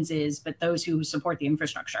Commons, but those who support the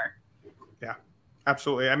infrastructure. Yeah,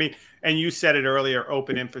 absolutely. I mean, and you said it earlier,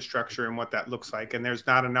 open infrastructure and what that looks like. And there's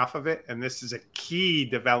not enough of it. And this is a key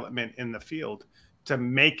development in the field to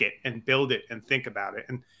make it and build it and think about it.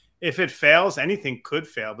 And if it fails, anything could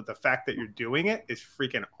fail, but the fact that you're doing it is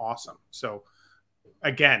freaking awesome. So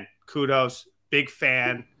again, kudos, big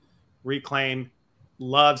fan. Reclaim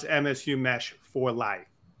loves MSU Mesh for life.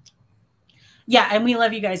 Yeah, and we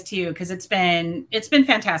love you guys too, because it's been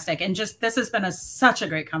fantastic, and just this has been such a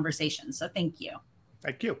great conversation. So thank you.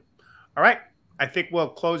 Thank you. All right, I think we'll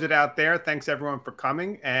close it out there. Thanks everyone for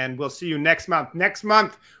coming, and we'll see you next month. Next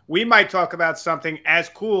month we might talk about something as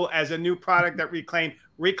cool as a new product that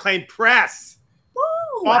Reclaim Press.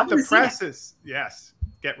 Woo, off the presses. Yes,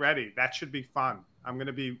 get ready. That should be fun. I'm going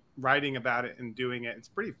to be writing about it and doing it. It's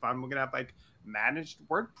pretty fun. We're going to have like managed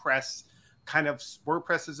WordPress, kind of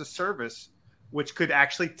WordPress as a service, which could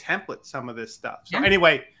actually template some of this stuff. So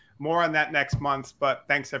anyway, more on that next month, but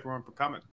thanks everyone for coming.